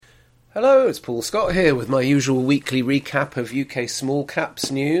Hello, it's Paul Scott here with my usual weekly recap of UK small caps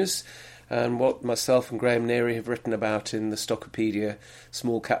news and what myself and Graham Neary have written about in the Stockopedia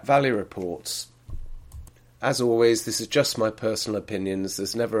Small Cap Value Reports. As always, this is just my personal opinions.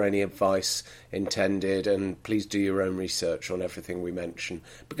 There's never any advice intended, and please do your own research on everything we mention,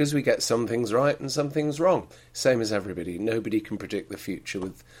 because we get some things right and some things wrong. Same as everybody. Nobody can predict the future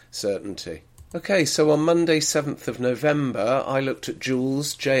with certainty. Okay, so on Monday 7th of November, I looked at Joule,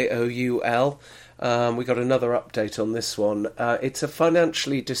 Joul. We got another update on this one. It's a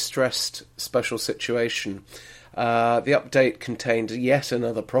financially distressed special situation. The update contained yet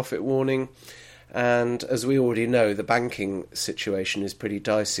another profit warning, and as we already know, the banking situation is pretty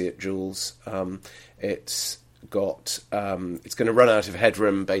dicey at Joule. It's going to run out of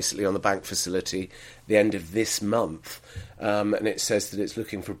headroom basically on the bank facility at the end of this month, and it says that it's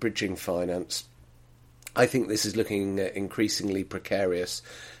looking for bridging finance. I think this is looking increasingly precarious,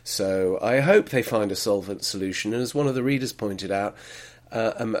 so I hope they find a solvent solution. And as one of the readers pointed out,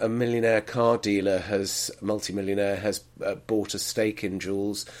 a millionaire car dealer multimillionaire has bought a stake in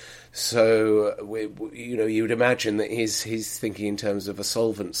Joule. So you would imagine that he's thinking in terms of a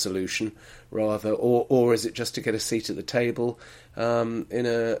solvent solution rather, or is it just to get a seat at the table in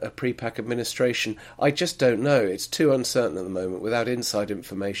a pre-pack administration? I just don't know. It's too uncertain at the moment. Without inside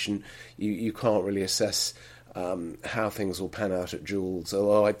information, you can't really assess how things will pan out at Joule.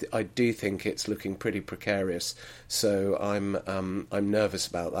 Although I do think it's looking pretty precarious, so I'm nervous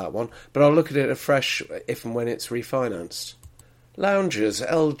about that one. But I'll look at it afresh if and when it's refinanced. Loungers,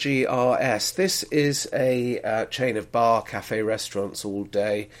 LGRS. This is a chain of bar, cafe, restaurants all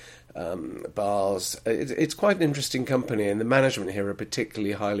day, bars. It's quite an interesting company, and the management here are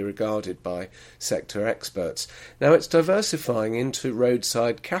particularly highly regarded by sector experts. Now, it's diversifying into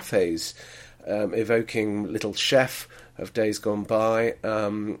roadside cafes, evoking Little Chef of days gone by,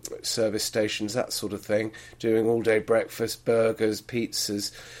 service stations, that sort of thing, doing all-day breakfast, burgers,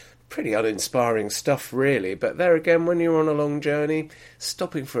 pizzas. Pretty uninspiring stuff, really. But there again, when you're on a long journey,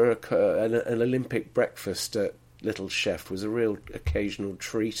 stopping for an Olympic breakfast at Little Chef was a real occasional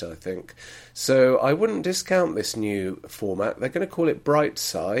treat, I think. So I wouldn't discount this new format. They're going to call it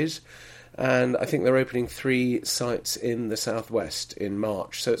Brightside, and I think they're opening 3 sites in the southwest in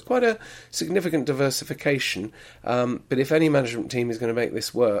March. So it's quite a significant diversification. But if any management team is going to make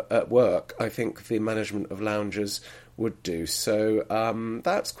this work, I think the management of Loungers would do. So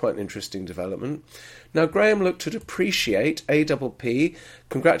that's quite an interesting development. Now, Graham looked at Appreciate, APP.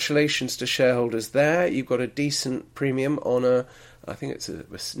 Congratulations to shareholders there. You've got a decent premium on I think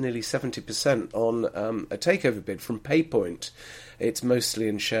it's nearly 70% on a takeover bid from PayPoint. It's mostly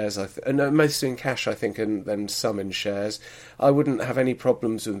in shares, mostly in cash, I think, and then some in shares. I wouldn't have any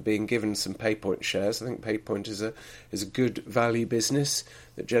problems with being given some PayPoint shares. I think PayPoint is a good value business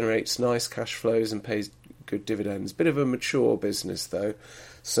that generates nice cash flows and pays good dividends. Bit of a mature business though,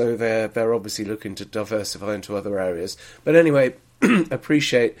 so they're obviously looking to diversify into other areas. But anyway,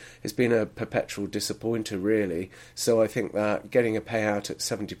 Appreciate has been a perpetual disappointer, really. So I think that getting a payout at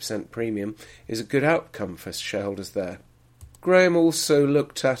 70% premium is a good outcome for shareholders there. Graham also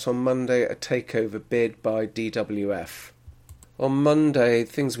looked at on Monday a takeover bid by DWF. On Monday,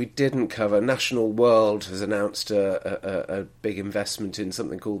 things we didn't cover, National World has announced a big investment in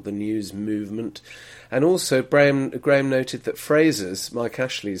something called the News Movement. And also, Graham noted that Frasers, Mike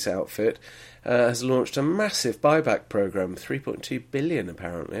Ashley's outfit, has launched a massive buyback programme, 3.2 billion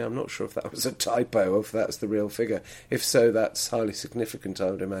apparently. I'm not sure if that was a typo or if that's the real figure. If so, that's highly significant, I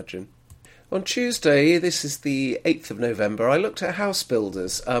would imagine. On Tuesday, this is the 8th of November, I looked at house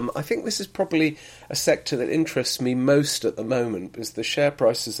builders. I think this is probably a sector that interests me most at the moment because the share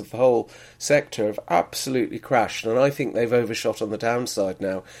prices of the whole sector have absolutely crashed, and I think they've overshot on the downside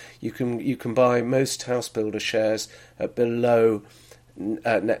now. You can buy most house builder shares at below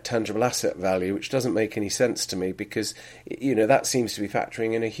net tangible asset value, which doesn't make any sense to me because that seems to be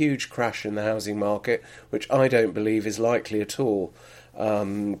factoring in a huge crash in the housing market, which I don't believe is likely at all.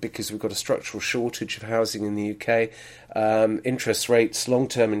 Because we've got a structural shortage of housing in the UK. Interest rates,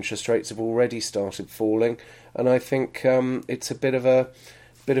 long-term interest rates, have already started falling, and I think it's a bit of a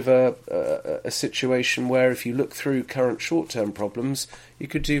situation where if you look through current short-term problems, you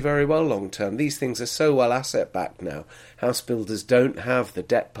could do very well long-term. These things are so well asset-backed now. House builders don't have the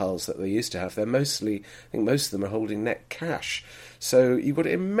debt piles that they used to have. I think most of them are holding net cash. So you've got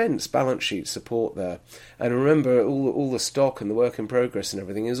immense balance sheet support there. And remember, all the stock and the work in progress and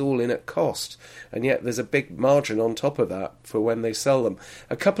everything is all in at cost. And yet there's a big margin on top of that for when they sell them.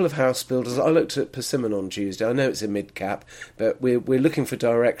 A couple of house builders, I looked at Persimmon on Tuesday. I know it's a mid-cap, but we're looking for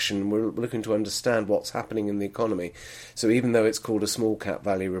direction. We're looking to understand what's happening in the economy. So even though it's called a small cap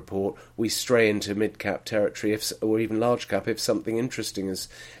value report, we stray into mid-cap territory or even large cap if something interesting is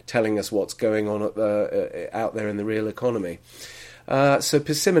telling us what's going on out there in the real economy. So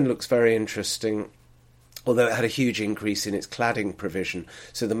Persimmon looks very interesting, although it had a huge increase in its cladding provision.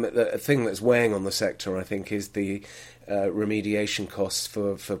 So the thing that's weighing on the sector, I think, is the remediation costs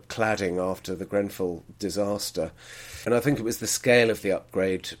for cladding after the Grenfell disaster. And I think it was the scale of the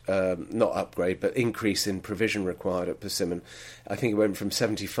but increase in provision required at Persimmon. I think it went from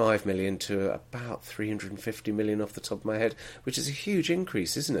 75 million to about 350 million off the top of my head, which is a huge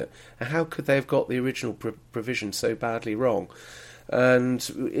increase, isn't it? And how could they have got the original provision so badly wrong? And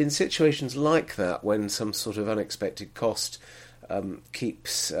in situations like that, when some sort of unexpected cost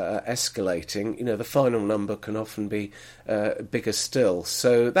keeps escalating, the final number can often be bigger still.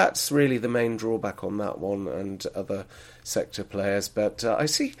 So that's really the main drawback on that one and other sector players. But I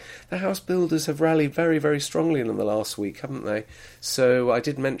see the house builders have rallied very, very strongly in the last week, haven't they? So I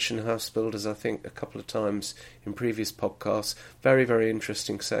did mention house builders, I think, a couple of times in previous podcasts. Very, very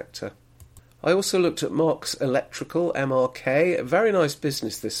interesting sector. I also looked at Marks Electrical, MRK, a very nice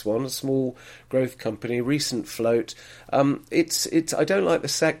business, this one, a small growth company, recent float. It's I don't like the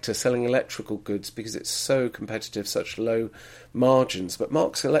sector selling electrical goods because it's so competitive, such low margins, but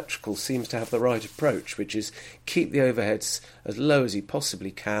Marks Electrical seems to have the right approach, which is keep the overheads as low as you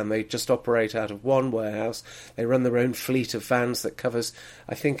possibly can. They just operate out of one warehouse. They run their own fleet of vans that covers,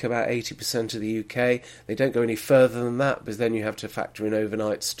 I think, about 80% of the UK. They don't go any further than that, because then you have to factor in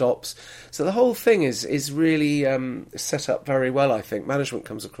overnight stops. So the whole thing is really set up very well, I think. Management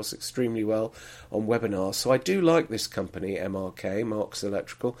comes across extremely well on webinars. So I do like this company, MRK, Marks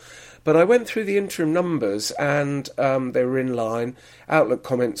Electrical. But I went through the interim numbers and they were in line. Outlook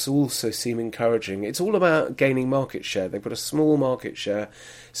comments also seem encouraging. It's all about gaining market share. They've got a small market share,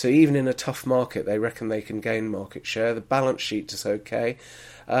 so even in a tough market, they reckon they can gain market share. The balance sheet is okay.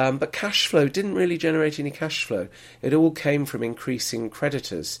 But cash flow didn't really generate any cash flow. It all came from increasing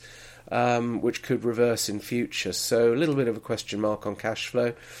creditors, which could reverse in future. So a little bit of a question mark on cash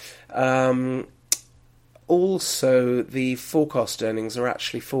flow. Also, the forecast earnings are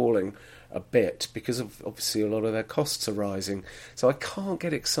actually falling a bit because of obviously a lot of their costs are rising. So I can't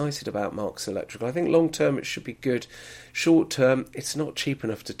get excited about Marks Electrical. I think long term it should be good. Short term, it's not cheap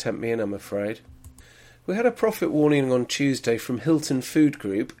enough to tempt me in, I'm afraid. We had a profit warning on Tuesday from Hilton Food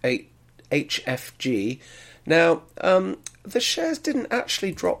Group, HFG. Now, the shares didn't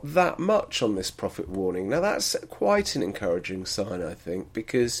actually drop that much on this profit warning. Now, that's quite an encouraging sign, I think,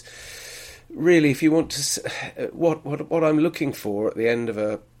 because really, if you want to, what I'm looking for at the end of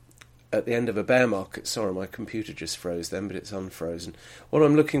a bear market, sorry, my computer just froze then, but it's unfrozen. What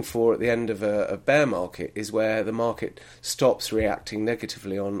I'm looking for at the end of a bear market is where the market stops reacting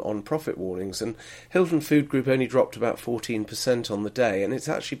negatively on profit warnings. And Hilton Food Group only dropped about 14% on the day, and it's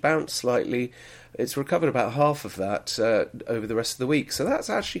actually bounced slightly. It's recovered about half of that over the rest of the week. So that's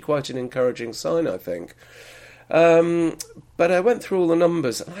actually quite an encouraging sign, I think. But I went through all the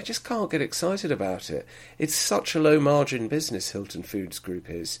numbers and I just can't get excited about it. It's such a low margin business, Hilton Foods Group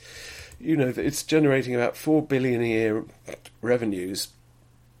is. It's generating about 4 billion a year revenues,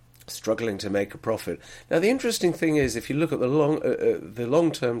 struggling to make a profit. Now, the interesting thing is, if you look at the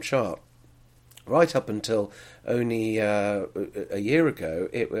long-term chart, right up until only a year ago,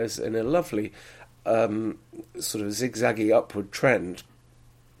 it was in a lovely sort of zigzaggy upward trend.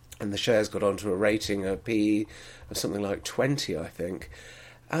 And the shares got onto a rating, a PE of something like 20, I think.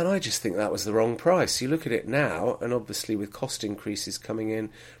 And I just think that was the wrong price. You look at it now, and obviously with cost increases coming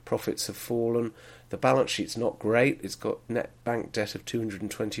in, profits have fallen. The balance sheet's not great. It's got net bank debt of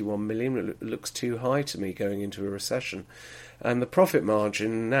 221 million. It looks too high to me going into a recession. And the profit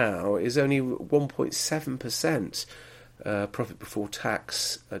margin now is only 1.7%. Profit before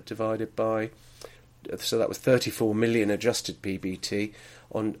tax divided by... So that was 34 million adjusted PBT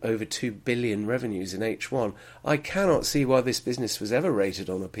on over 2 billion revenues in H1. I cannot see why this business was ever rated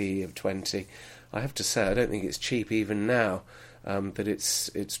on a PE of 20. I have to say, I don't think it's cheap even now, that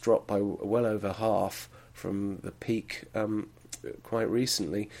it's dropped by well over half from the peak quite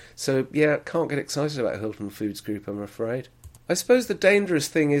recently. So, yeah, can't get excited about Hilton Foods Group, I'm afraid. I suppose the dangerous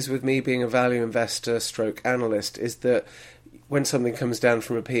thing is with me being a value investor stroke analyst is that when something comes down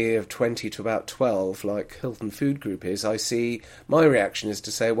from a PE of 20 to about 12, like Hilton Food Group is, my reaction is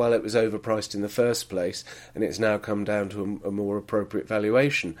to say, well, it was overpriced in the first place and it's now come down to a more appropriate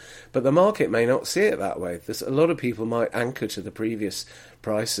valuation. But the market may not see it that way. A lot of people might anchor to the previous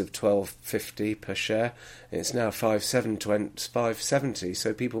price of $12.50 per share. It's now $5.70,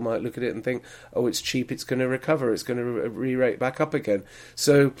 so people might look at it and think, oh, it's cheap, it's going to recover, it's going to re-rate back up again.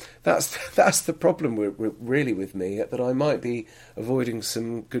 So that's the problem really with me, that I might be avoiding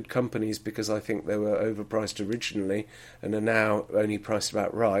some good companies because I think they were overpriced originally and are now only priced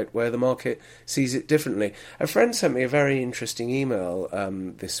about right, where the market sees it differently. A friend sent me a very interesting email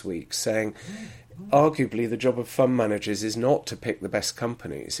this week saying, arguably the job of fund managers is not to pick the best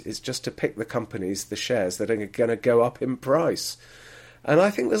companies, it's just to pick the companies, the shares that are going to go up in price. And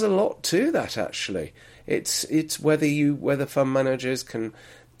I think there's a lot to that, actually. It's whether fund managers can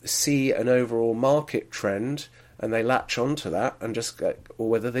see an overall market trend and they latch onto that and or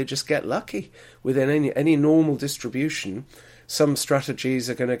whether they just get lucky. Within any normal distribution, some strategies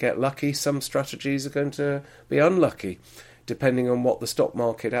are going to get lucky, some strategies are going to be unlucky, depending on what the stock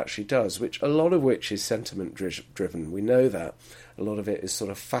market actually does, a lot of which is sentiment driven. We know that. A lot of it is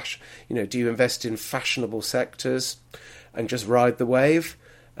sort of fashion. Do you invest in fashionable sectors and just ride the wave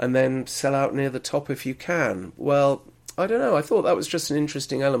and then sell out near the top if you can? Well, I don't know. I thought that was just an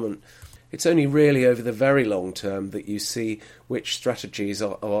interesting element. It's only really over the very long term that you see which strategies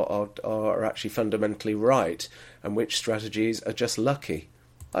are actually fundamentally right and which strategies are just lucky.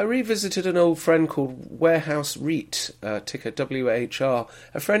 I revisited an old friend called Warehouse REIT, ticker WHR.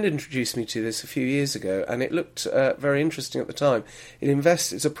 A friend introduced me to this a few years ago, and it looked very interesting at the time.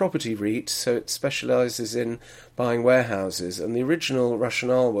 It's a property REIT, so it specialises in buying warehouses, and the original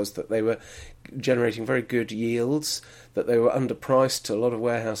rationale was that they were generating very good yields, that they were underpriced. A lot of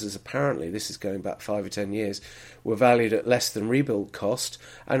warehouses, apparently, this is going back 5 or 10 years, were valued at less than rebuild cost,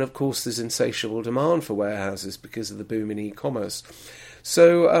 and of course there's insatiable demand for warehouses because of the boom in e-commerce.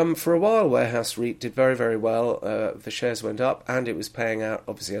 So for a while, Warehouse REIT did very, very well. The shares went up, and it was paying out,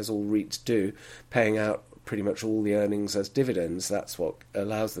 obviously, as all REITs do, paying out pretty much all the earnings as dividends. That's what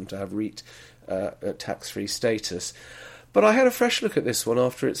allows them to have REIT tax-free status. But I had a fresh look at this one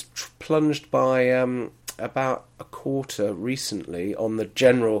after it's plunged by about a quarter recently on the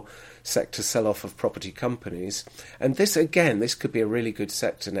general sector sell-off of property companies. And this could be a really good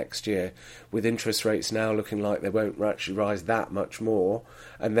sector next year, with interest rates now looking like they won't actually rise that much more,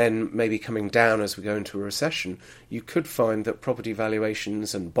 and then maybe coming down as we go into a recession. You could find that property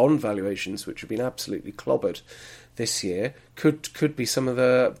valuations and bond valuations, which have been absolutely clobbered this year, could be some of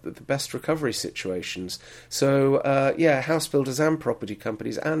the best recovery situations. So, house builders and property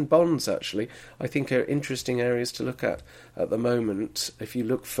companies and bonds, actually, I think are interesting areas to look at the moment if you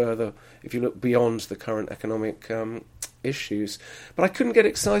look beyond the current economic issues. But I couldn't get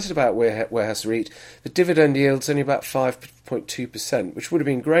excited about Warehouse REIT. The dividend yield's only about 5.2%, which would have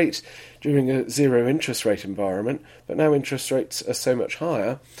been great during a zero interest rate environment, but now interest rates are so much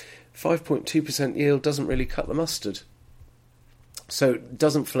higher, 5.2% yield doesn't really cut the mustard. So it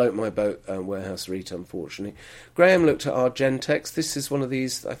doesn't float my boat, Warehouse REIT, unfortunately. Graham looked at Argentex. This is one of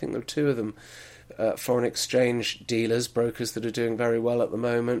these, I think there are two of them, foreign exchange dealers, brokers that are doing very well at the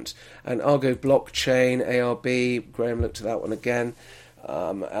moment. And Argo Blockchain, ARB, Graham looked at that one again.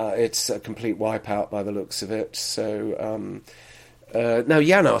 It's a complete wipeout by the looks of it. So now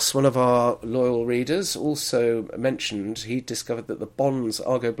Janos, one of our loyal readers, also mentioned he discovered that the bonds,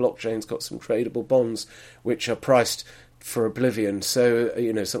 Argo Blockchain's got some tradable bonds which are priced for oblivion, so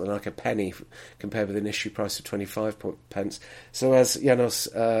something like a penny compared with an issue price of 25 pence. So as Janos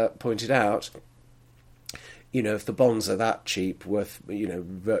pointed out, if the bonds are that cheap, worth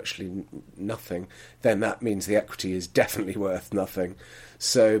virtually nothing, then that means the equity is definitely worth nothing.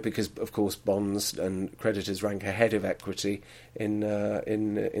 So because of course bonds and creditors rank ahead of equity in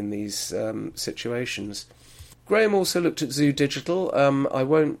these situations. Graham also looked at Zoo Digital. I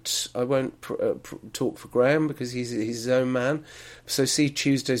won't talk for Graham because he's his own man. So see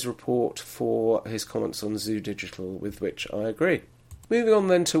Tuesday's report for his comments on Zoo Digital, with which I agree. Moving on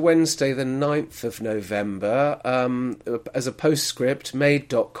then to Wednesday, the 9th of November, as a postscript,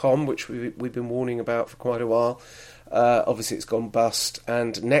 Made.com, which we've been warning about for quite a while. Obviously it's gone bust,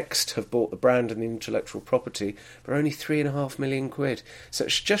 and Next have bought the brand and the intellectual property for only £3.5 million. So it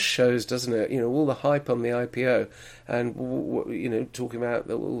just shows, doesn't it, all the hype on the IPO and, talking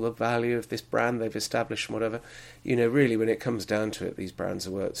about all the value of this brand they've established and whatever. Really when it comes down to it, these brands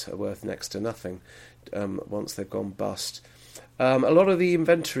are worth next to nothing once they've gone bust. A lot of the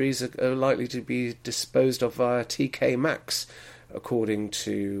inventories are likely to be disposed of via TK Maxx, according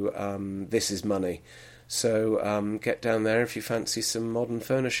to This Is Money. So get down there if you fancy some modern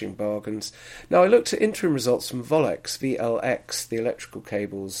furnishing bargains. Now, I looked at interim results from Volex, VLX, the electrical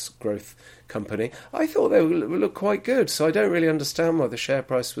cables growth company. I thought they would look quite good, so I don't really understand why the share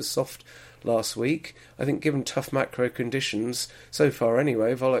price was soft last week. I think given tough macro conditions, so far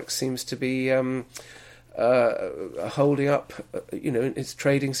anyway, Volex seems to be holding up, its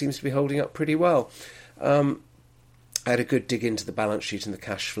trading seems to be holding up pretty well. I had a good dig into the balance sheet and the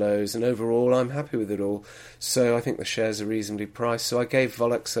cash flows, and overall I'm happy with it all. So I think the shares are reasonably priced. So I gave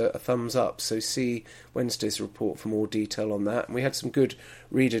Volex a thumbs up. So see Wednesday's report for more detail on that. And we had some good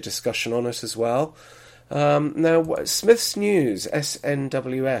reader discussion on it as well. Now, Smiths News,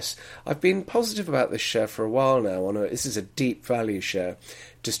 SNWS. I've been positive about this share for a while now. This is a deep value share,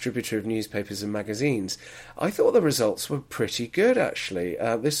 distributor of newspapers and magazines. I thought the results were pretty good, actually.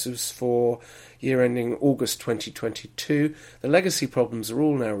 This was for year ending August 2022. The legacy problems are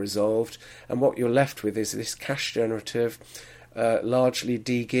all now resolved, and what you're left with is this cash generative, largely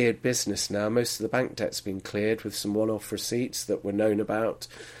de-geared business now. Most of the bank debt's been cleared with some one-off receipts that were known about.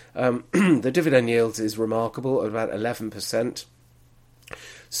 The dividend yield is remarkable at about 11%.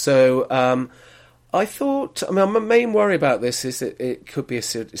 So my main worry about this is that it could be a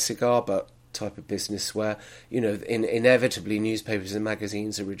cigar butt type of business where, inevitably newspapers and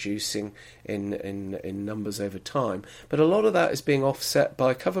magazines are reducing in numbers over time. But a lot of that is being offset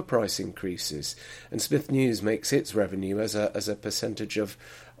by cover price increases. And Smith News makes its revenue as a percentage of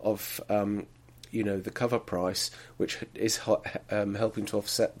the cover price, which is helping to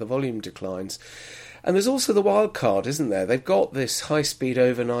offset the volume declines. And there's also the wild card, isn't there? They've got this high-speed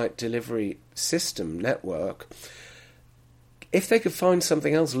overnight delivery system network. If they could find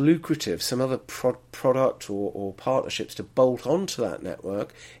something else lucrative, some other product or partnerships to bolt onto that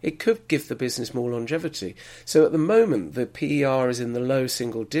network, it could give the business more longevity. So at the moment, the PER is in the low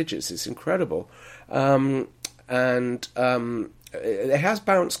single digits. It's incredible. It has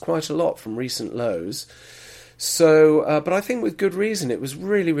bounced quite a lot from recent lows. So, but I think with good reason. It was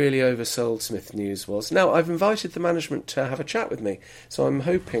really, really oversold, Smith News was. Now, I've invited the management to have a chat with me, so I'm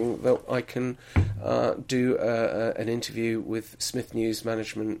hoping that I can do an interview with Smith News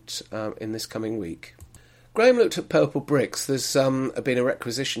management in this coming week. Graham looked at Purple Bricks. There's been a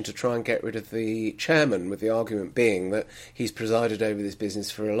requisition to try and get rid of the chairman, with the argument being that he's presided over this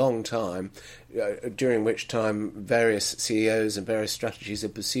business for a long time, during which time various CEOs and various strategies are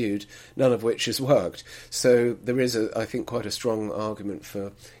pursued, none of which has worked. So there is, I think, quite a strong argument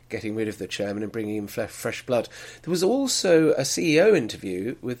for getting rid of the chairman and bringing in fresh blood. There was also a CEO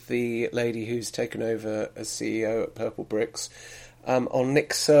interview with the lady who's taken over as CEO at Purple Bricks on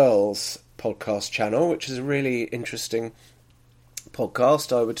Nick Searle's podcast channel, which is a really interesting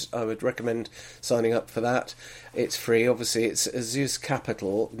podcast. I would recommend signing up for that. It's free, obviously. It's Zeus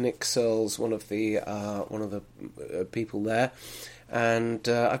Capital. Nick Searle's one of the people there, and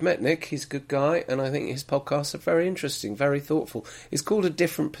I've met Nick. He's a good guy, and I think his podcasts are very interesting, very thoughtful. It's called A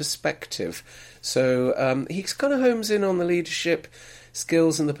Different Perspective. So he kind of homes in on the leadership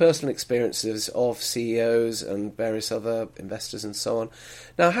skills and the personal experiences of CEOs and various other investors and so on.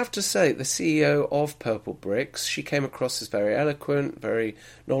 Now, I have to say, the CEO of Purple Bricks, she came across as very eloquent, very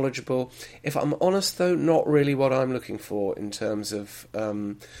knowledgeable. If I'm honest, though, not really what I'm looking for in terms of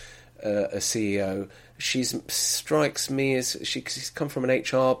a CEO. She strikes me as she's come from an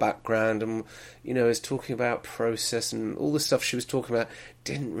HR background and, is talking about process, and all the stuff she was talking about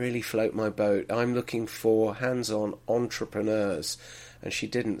didn't really float my boat. I'm looking for hands-on entrepreneurs, and she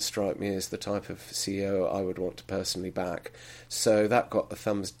didn't strike me as the type of CEO I would want to personally back. So that got a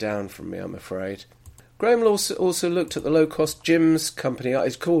thumbs down from me, I'm afraid. Graham also looked at the low-cost gyms company.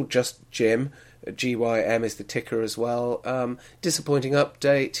 It's called just Gym. GYM is the ticker as well. Disappointing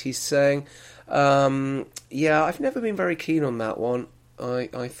update, he's saying. I've never been very keen on that one.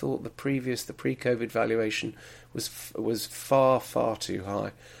 I thought the pre-COVID valuation was far too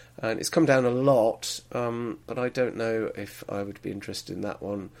high, and it's come down a lot. But I don't know if I would be interested in that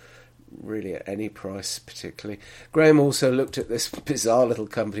one really at any price particularly. Graham also looked at this bizarre little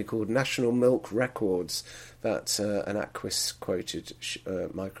company called National Milk Records. That's an Aquis quoted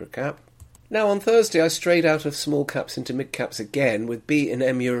microcap. Now, on Thursday, I strayed out of small caps into mid caps again with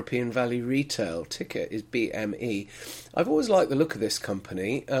B&M European Value Retail. Ticker is BME. I've always liked the look of this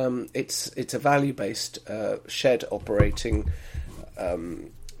company. It's a value-based shed operating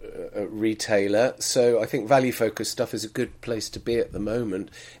retailer, so I think value-focused stuff is a good place to be at the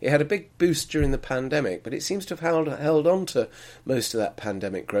moment. It had a big boost during the pandemic, but it seems to have held on to most of that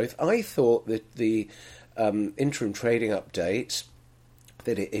pandemic growth. I thought that the interim trading update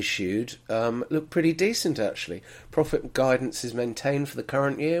that it issued look pretty decent, actually. Profit guidance is maintained for the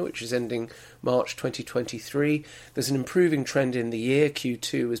current year, which is ending March 2023. There's an improving trend in the year.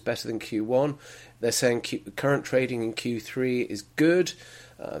 Q2 is better than Q1. They're saying current trading in Q3 is good.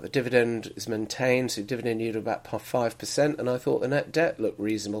 The dividend is maintained, so dividend yield of about 5%, and I thought the net debt looked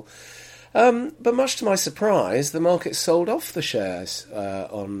reasonable. But much to my surprise, the market sold off the shares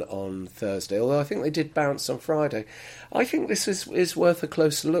on Thursday, although I think they did bounce on Friday. I think this is worth a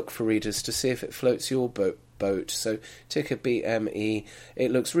closer look for readers to see if it floats your boat. So ticker BME,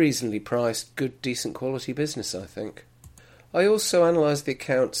 it looks reasonably priced, good, decent quality business, I think. I also analysed the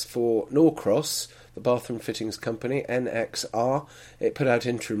accounts for Norcross, the bathroom fittings company, NXR. It put out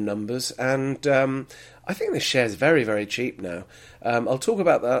interim numbers, and I think this share is very, very cheap now. I'll talk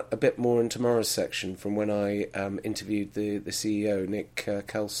about that a bit more in tomorrow's section from when I interviewed the CEO, Nick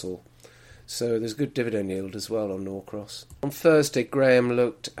Kelsall. So there's good dividend yield as well on Norcross. On Thursday, Graham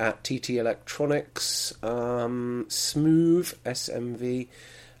looked at TT Electronics, Smooth, SMV,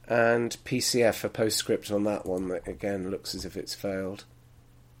 and PCF, a postscript on that one that again looks as if it's failed.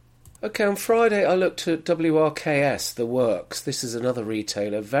 Okay, on Friday I looked at WRKS, The Works. This is another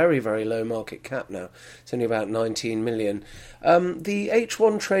retailer, very, very low market cap now. It's only about 19 million. The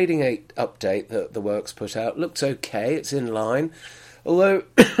H1 trading update that The Works put out looks okay, it's in line. Although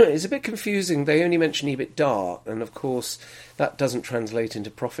it's a bit confusing, they only mention EBITDA, and of course that doesn't translate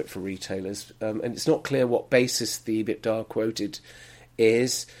into profit for retailers. And it's not clear what basis the EBITDA quoted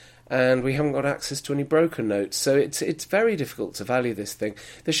is, and we haven't got access to any broker notes, so it's very difficult to value this thing.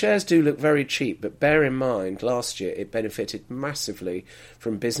 The shares do look very cheap, but bear in mind last year it benefited massively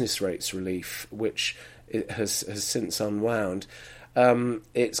from business rates relief, which it has since unwound.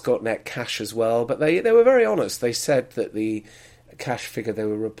 It's got net cash as well, but they were very honest. They said that the cash figure they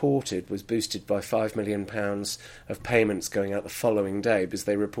were reported was boosted by £5 million of payments going out the following day, because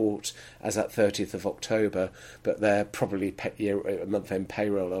they report as at 30th of October, but their probably month-end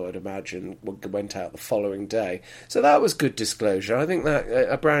payroll, I would imagine, went out the following day. So that was good disclosure. I think that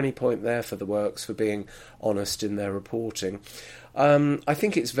a brownie point there for The Works for being honest in their reporting. I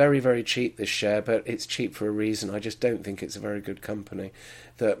think it's very, very cheap, this share, but it's cheap for a reason. I just don't think it's a very good company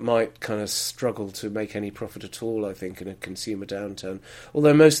that might kind of struggle to make any profit at all, I think, in a consumer downturn.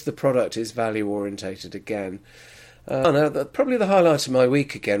 Although most of the product is value-orientated again. Probably the highlight of my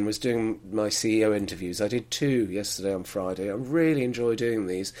week again was doing my CEO interviews. I did 2 yesterday on Friday. I really enjoy doing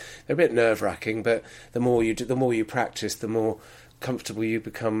these. They're a bit nerve-wracking, but the more you practice, the more comfortable you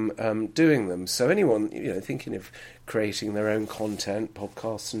become doing them. So anyone thinking of creating their own content,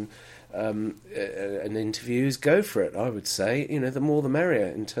 podcasts and interviews, go for it. I would say the more the merrier.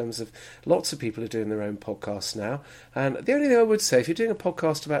 In terms of lots of people are doing their own podcasts now, and the only thing I would say, if you're doing a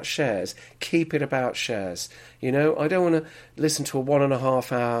podcast about shares, keep it about shares. I don't want to listen to a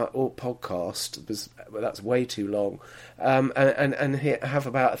 1.5 hour podcast because that's way too long, and have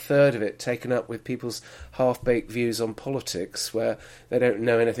about a third of it taken up with people's half-baked views on politics, where they don't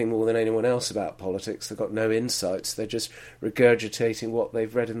know anything more than anyone else about politics. They've got no insights. They're just regurgitating what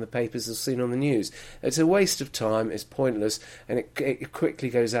they've read in the papers or seen on the news. It's a waste of time. It's pointless, and it quickly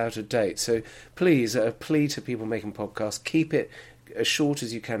goes out of date. So please, a plea to people making podcasts, keep it as short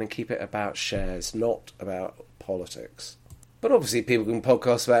as you can and keep it about shares, not about politics. But obviously people can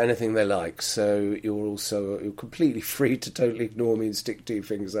podcast about anything they like, so you're completely free to totally ignore me and stick 2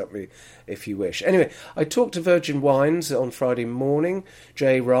 fingers at me if you wish. Anyway, I talked to Virgin Wines on Friday morning,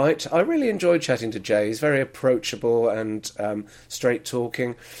 Jay Wright. I really enjoyed chatting to Jay. He's very approachable and straight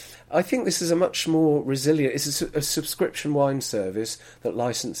talking. I think this is a much more resilient... It's a subscription wine service that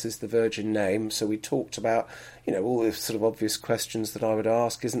licenses the Virgin name. So we talked about, all the sort of obvious questions that I would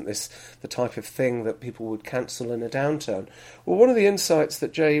ask. Isn't this the type of thing that people would cancel in a downturn? Well, one of the insights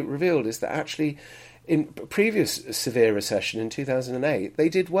that Jay revealed is that actually in previous severe recession in 2008, they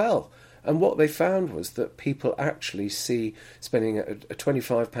did well. And what they found was that people actually see spending a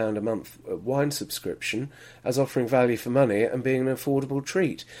 £25 a month wine subscription as offering value for money and being an affordable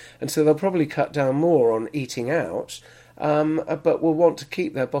treat. And so they'll probably cut down more on eating out, but will want to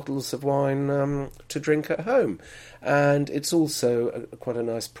keep their bottles of wine to drink at home. And it's also quite a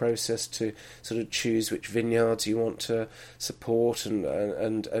nice process to sort of choose which vineyards you want to support, and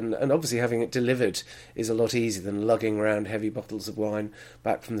obviously having it delivered is a lot easier than lugging around heavy bottles of wine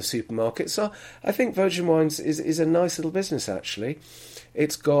back from the supermarket. So I think Virgin Wines is a nice little business, actually.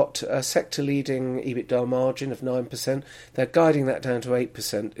 It's got a sector-leading EBITDA margin of 9%. They're guiding that down to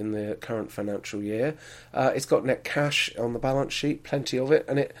 8% in the current financial year. It's got net cash on the balance sheet, plenty of it,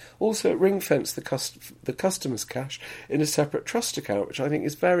 and it also ring-fenced the customer's cash in a separate trust account, which I think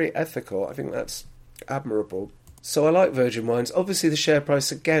is very ethical. I think that's admirable. So I like Virgin Wines. Obviously, the share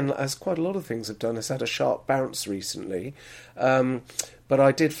price, again, as quite a lot of things have done, has had a sharp bounce recently. But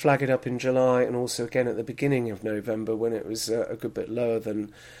I did flag it up in July and also again at the beginning of November when it was a good bit lower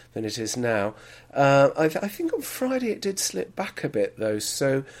than it is now. I think on Friday it did slip back a bit, though.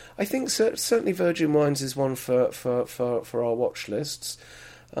 So I think certainly Virgin Wines is one for our watch lists.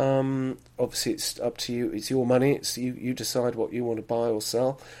 Obviously, it's up to you. It's your money. It's you decide what you want to buy or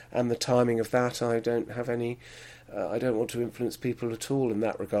sell, and the timing of that. I don't have any. I don't want to influence people at all in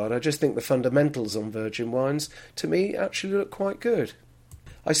that regard. I just think the fundamentals on Virgin Wines, to me, actually look quite good.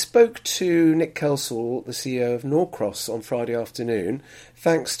 I spoke to Nick Kelsall, the CEO of Norcross, on Friday afternoon.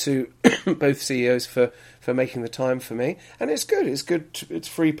 Thanks to both CEOs for making the time for me, and it's good. It's good. It's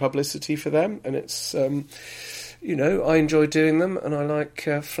free publicity for them, and it's. I enjoy doing them, and I like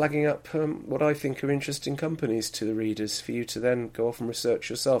flagging up what I think are interesting companies to the readers for you to then go off and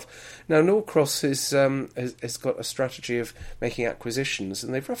research yourself. Now, Norcross has got a strategy of making acquisitions,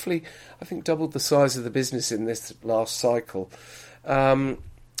 and they've roughly, I think, doubled the size of the business in this last cycle.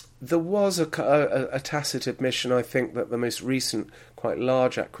 There was a tacit admission, I think, that the most recent, quite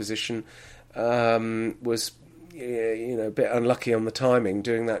large acquisition was a bit unlucky on the timing,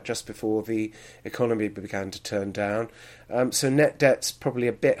 doing that just before the economy began to turn down. So net debt's probably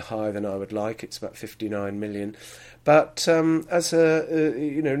a bit higher than I would like. It's about 59 million. But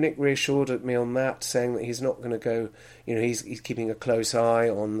Nick reassured me on that, saying that he's not going to go. He's keeping a close eye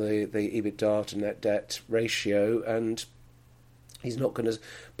on the EBITDA to net debt ratio, and he's not going to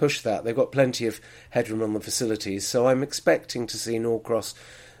push that. They've got plenty of headroom on the facilities, so I'm expecting to see Norcross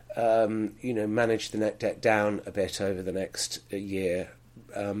manage the net debt down a bit over the next year.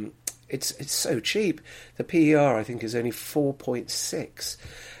 It's so cheap. The PER, I think, is only 4.6.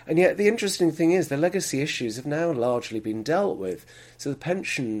 And yet the interesting thing is the legacy issues have now largely been dealt with. So the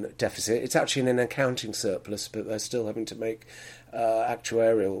pension deficit, it's actually in an accounting surplus, but they're still having to make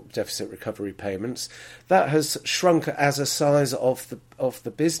actuarial deficit recovery payments. That has shrunk as a size of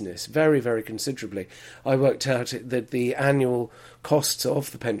the business very, very considerably. I worked out that the annual costs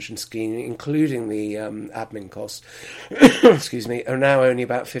of the pension scheme, including the admin costs, excuse me, are now only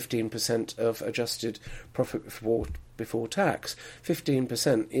about 15% of adjusted profit before tax.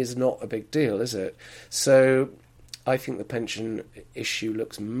 15% is not a big deal, is it? So I think the pension issue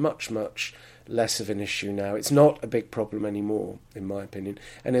looks much, much less of an issue now. It's not a big problem anymore, in my opinion.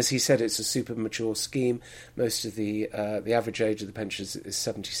 And as he said, it's a super mature scheme. Most of the average age of the pensioners is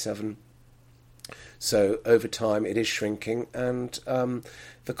 77. So over time it is shrinking, and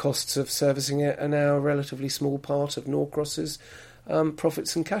the costs of servicing it are now a relatively small part of Norcross's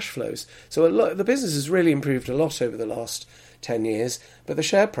profits and cash flows. So the business has really improved a lot over the last 10 years, but the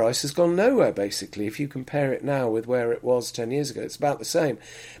share price has gone nowhere, basically. If you compare it now with where it was 10 years ago, it's about the same.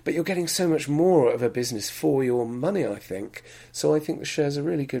 But you're getting so much more of a business for your money, I think. So I think the shares are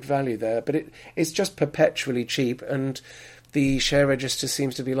really good value there. But it's just perpetually cheap, and the share register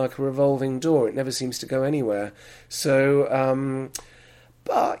seems to be like a revolving door. It never seems to go anywhere. So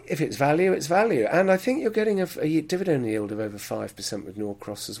but if it's value, it's value. And I think you're getting a dividend yield of over 5% with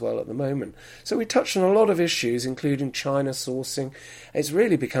Norcross as well at the moment. So we touched on a lot of issues, including China sourcing. It's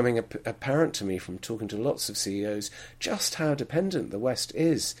really becoming apparent to me from talking to lots of CEOs just how dependent the West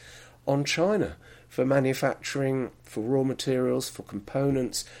is on China for manufacturing, for raw materials, for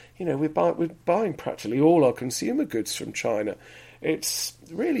components. We're buying practically all our consumer goods from China. It's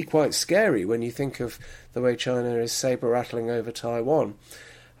really quite scary when you think of the way China is saber-rattling over Taiwan.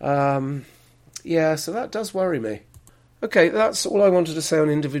 So that does worry me. Okay, that's all I wanted to say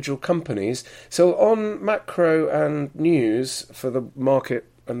on individual companies. So on macro and news for the market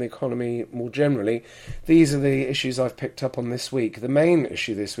and the economy more generally, these are the issues I've picked up on this week. The main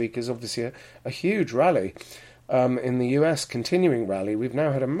issue this week is obviously a huge rally. In the US, continuing rally. We've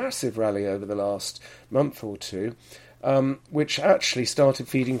now had a massive rally over the last month or two, which actually started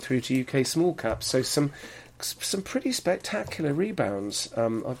feeding through to UK small caps. So some pretty spectacular rebounds,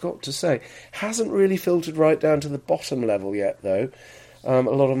 I've got to say. Hasn't really filtered right down to the bottom level yet, though. A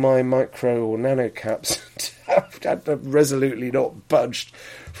lot of my micro or nano caps have resolutely not budged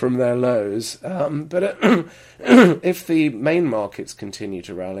from their lows. But if the main markets continue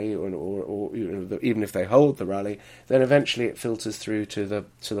to rally, or even if they hold the rally, then eventually it filters through to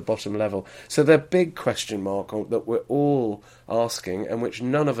the bottom level. So the big question mark that we're all asking, and which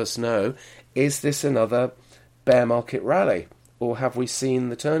none of us know, is this another bear market rally? Or have we seen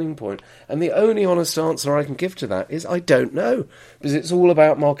the turning point? And the only honest answer I can give to that is I don't know. Because it's all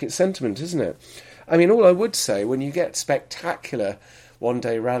about market sentiment, isn't it? I mean, all I would say, when you get spectacular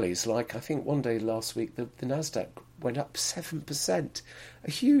one-day rallies, like I think one day last week the Nasdaq went up 7%.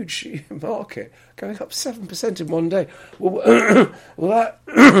 A huge market going up 7% in one day. Well, well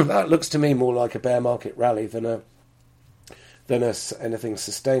that looks to me more like a bear market rally than anything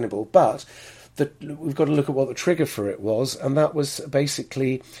sustainable. But we've got to look at what the trigger for it was, and that was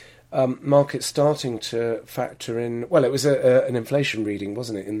basically markets starting to factor in. Well, it was an inflation reading,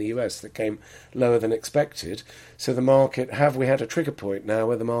 wasn't it, in the US that came lower than expected. So the market, have we had a trigger point now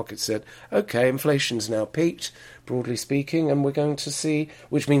where the market said, okay, inflation's now peaked, broadly speaking, and we're going to see,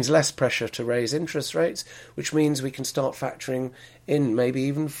 which means less pressure to raise interest rates, which means we can start factoring in maybe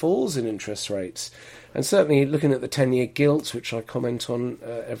even falls in interest rates. And certainly looking at the 10-year gilts, which I comment on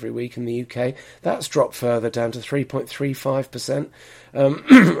every week in the UK, that's dropped further down to 3.35%.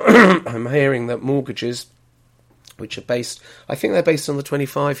 I'm hearing that mortgages, which are based, I think they're based on the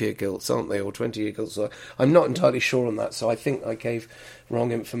 25-year gilts, aren't they, or 20-year gilts? I'm not entirely sure on that, so I think I gave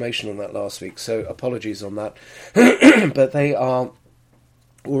wrong information on that last week, so apologies on that. But they are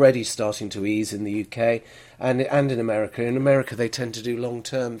already starting to ease in the UK and in America. In America, they tend to do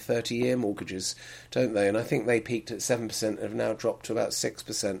long-term 30-year mortgages, don't they? And I think they peaked at 7% and have now dropped to about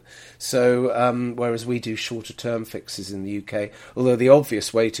 6%. So, whereas we do shorter-term fixes in the UK, although the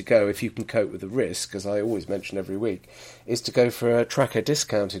obvious way to go, if you can cope with the risk, as I always mention every week, is to go for a tracker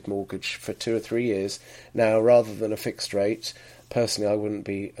discounted mortgage for 2 or 3 years now rather than a fixed rate. Personally, I wouldn't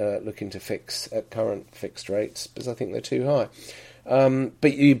be looking to fix at current fixed rates because I think they're too high.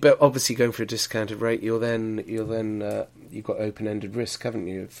 But obviously going for a discounted rate, you've got open-ended risk, haven't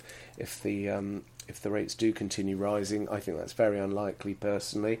you? If the rates do continue rising, I think that's very unlikely,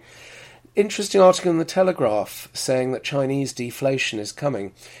 personally. Interesting article in the Telegraph saying that Chinese deflation is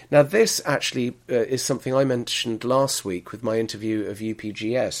coming. Now, this actually is something I mentioned last week with my interview of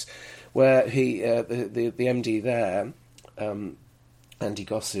UPGS, where the MD there, Andy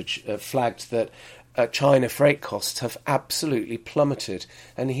Gossage, flagged that China freight costs have absolutely plummeted,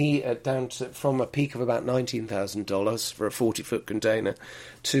 and he from a peak of about $19,000 for a 40-foot container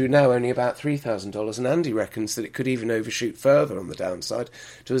to now only about $3,000, and Andy reckons that it could even overshoot further on the downside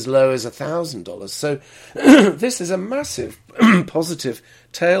to as low as $1,000. So this is a massive positive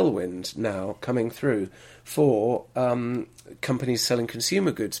tailwind now coming through for companies selling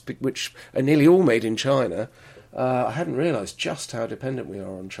consumer goods, which are nearly all made in China. I hadn't realised just how dependent we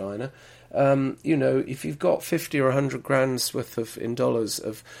are on China. If you've got 50 or 100 grand's worth in dollars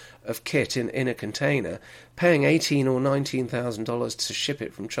of kit in a container, paying $18,000 or $19,000 to ship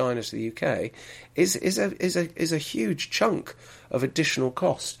it from China to the UK is a huge chunk of additional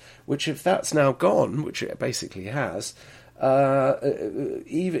cost. Which, if that's now gone, which it basically has,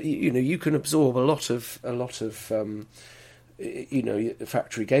 you can absorb a lot of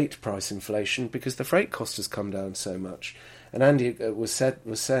factory gate price inflation because the freight cost has come down so much. And Andy was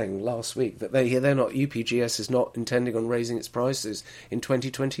saying last week that UPGS is not intending on raising its prices in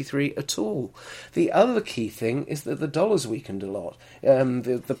 2023 at all. The other key thing is that the dollar's weakened a lot.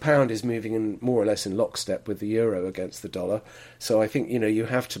 The pound is moving in more or less in lockstep with the euro against the dollar. So I think you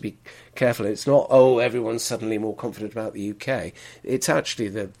have to be careful. It's not everyone's suddenly more confident about the UK. It's actually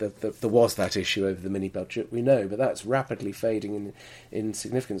there was that issue over the mini budget, we know, but that's rapidly fading in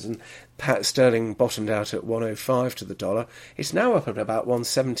significance. And sterling bottomed out at 105 to the dollar. It's now up at about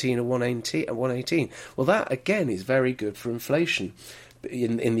 117 or 118. Well, that again is very good for inflation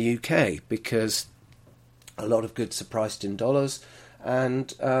in the UK because a lot of goods are priced in dollars,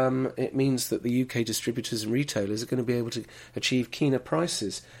 and it means that the UK distributors and retailers are going to be able to achieve keener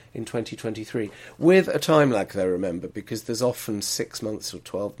prices in 2023 with a time lag, though, remember, because there's often 6 months or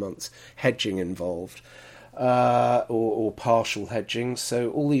 12 months hedging involved, or partial hedging.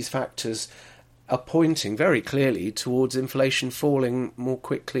 So all these factors are pointing very clearly towards inflation falling more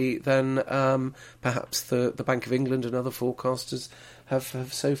quickly than perhaps the Bank of England and other forecasters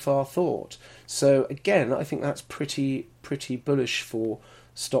have so far thought. So again, I think that's pretty bullish for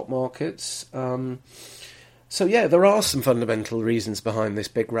stock markets. So yeah, there are some fundamental reasons behind this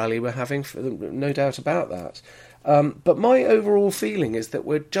big rally we're having, no doubt about that. But my overall feeling is that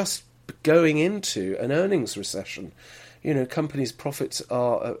we're just going into an earnings recession. Companies' profits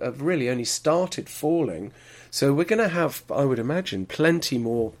have really only started falling. So we're going to have, I would imagine, plenty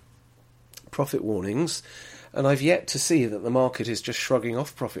more profit warnings. And I've yet to see that the market is just shrugging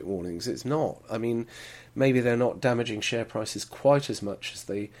off profit warnings. It's not. I mean, maybe they're not damaging share prices quite as much as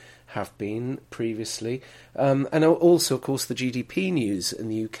they have been previously. And also, of course, the GDP news in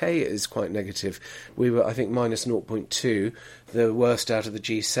the UK is quite negative. We were, I think, minus 0.2, the worst out of the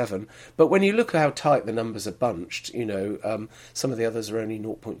G7. But when you look at how tight the numbers are bunched, some of the others are only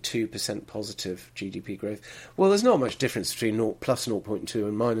 0.2% positive GDP growth. Well, there's not much difference between plus 0.2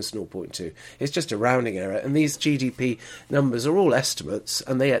 and minus 0.2. It's just a rounding error. And these GDP numbers are all estimates,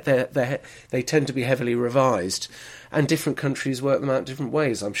 and they tend to be heavily revised. And different countries work them out different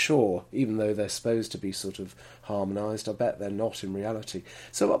ways, I'm sure, even though they're supposed to be sort of harmonised. I bet they're not in reality.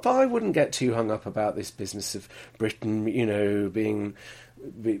 So but I wouldn't get too hung up about this business of Britain, being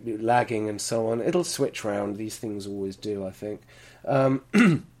lagging and so on. It'll switch round. These things always do, I think.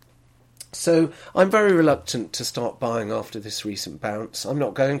 So I'm very reluctant to start buying after this recent bounce. I'm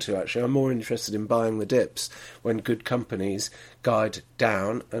not going to, actually. I'm more interested in buying the dips when good companies guide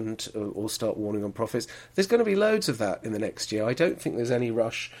down and or start warning on profits. There's going to be loads of that in the next year. I don't think there's any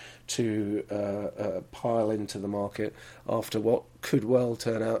rush to pile into the market after what could well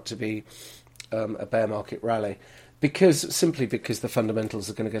turn out to be a bear market rally. Simply because the fundamentals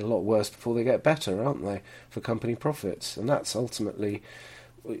are going to get a lot worse before they get better, aren't they, for company profits? And that's ultimately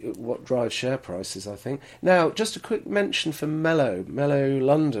what drives share prices, I think. Now, just a quick mention for Mello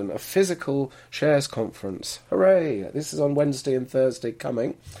London, a physical shares conference. Hooray! This is on Wednesday and Thursday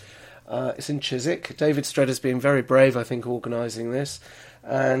coming. It's in Chiswick. David Stredder's been very brave, I think, organising this.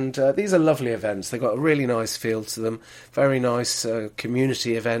 And these are lovely events. They've got a really nice feel to them. Very nice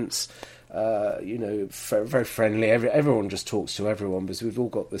community events. Very friendly. Everyone just talks to everyone because we've all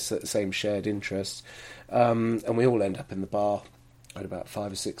got the same shared interests. And we all end up in the bar at about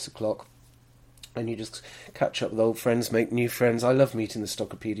 5 or 6 o'clock, and you just catch up with old friends, make new friends. I love meeting the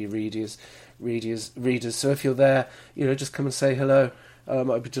Stockopedia readers. So if you're there, just come and say hello.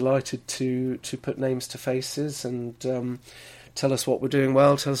 I'd be delighted to put names to faces and tell us what we're doing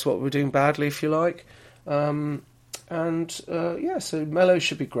well, tell us what we're doing badly, if you like. So Mello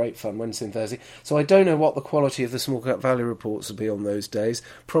should be great fun, Wednesday and Thursday. So I don't know what the quality of the small cap value reports will be on those days.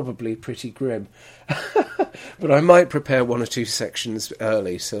 Probably pretty grim. But I might prepare 1 or 2 sections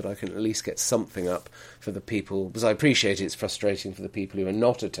early so that I can at least get something up for the people, because I appreciate it's frustrating for the people who are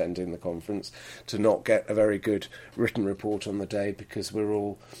not attending the conference to not get a very good written report on the day because we're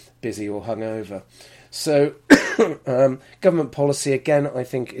all busy or hungover. So government policy, again, I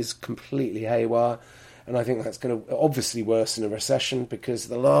think is completely haywire. And I think that's going to obviously worsen a recession, because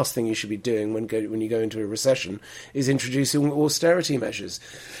the last thing you should be doing when you go into a recession is introducing austerity measures.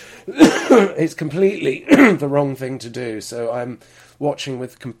 It's completely the wrong thing to do. So I'm watching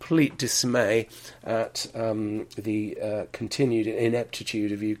with complete dismay at the continued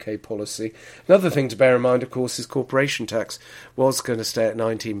ineptitude of UK policy. Another thing to bear in mind, of course, is corporation tax was going to stay at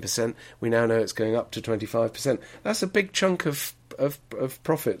 19%. We now know it's going up to 25%. That's a big chunk of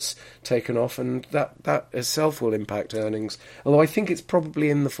profits taken off, and that itself will impact earnings. Although I think it's probably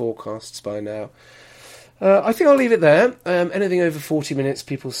in the forecasts by now. I think I'll leave it there. Anything over 40 minutes,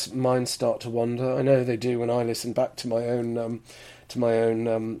 people's minds start to wander. I know they do when I listen back to my own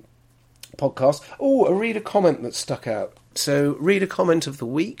podcast. Oh, a reader comment that stuck out. So, reader comment of the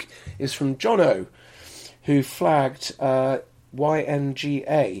week is from Jono, who flagged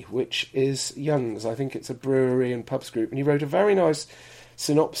YNGA, which is Young's. I think it's a brewery and pubs group, and he wrote a very nice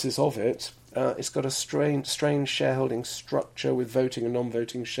synopsis of it. It's got a strange shareholding structure with voting and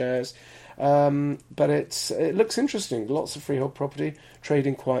non-voting shares, but it looks interesting. Lots of freehold property,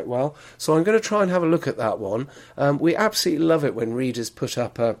 trading quite well. So I'm going to try and have a look at that one. We absolutely love it when readers put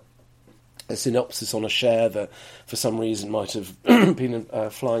up a synopsis on a share that for some reason might have been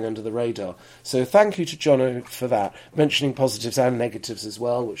flying under the radar. So thank you to Jono for that, mentioning positives and negatives as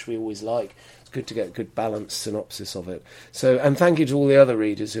well, which we always like. It's good to get a good balanced synopsis of it. So, and thank you to all the other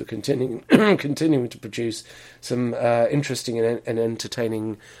readers who are continuing to produce some interesting and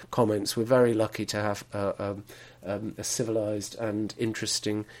entertaining comments. We're very lucky to have a civilised and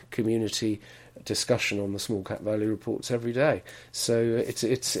interesting community discussion on the small cap value reports every day. So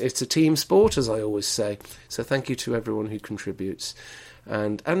it's a team sport, as I always say. So thank you to everyone who contributes,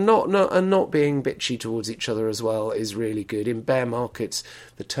 and not being bitchy towards each other as well is really good. In bear markets,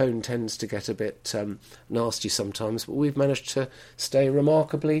 the tone tends to get a bit nasty sometimes, but we've managed to stay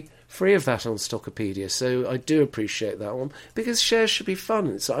remarkably free of that on Stockopedia. So I do appreciate that one, because shares should be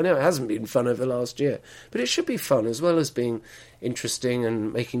fun. I know it hasn't been fun over the last year, but it should be fun as well as being interesting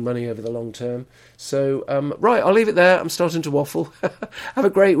and making money over the long term. So, right, I'll leave it there. I'm starting to waffle. Have a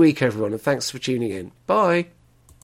great week, everyone, and thanks for tuning in. Bye.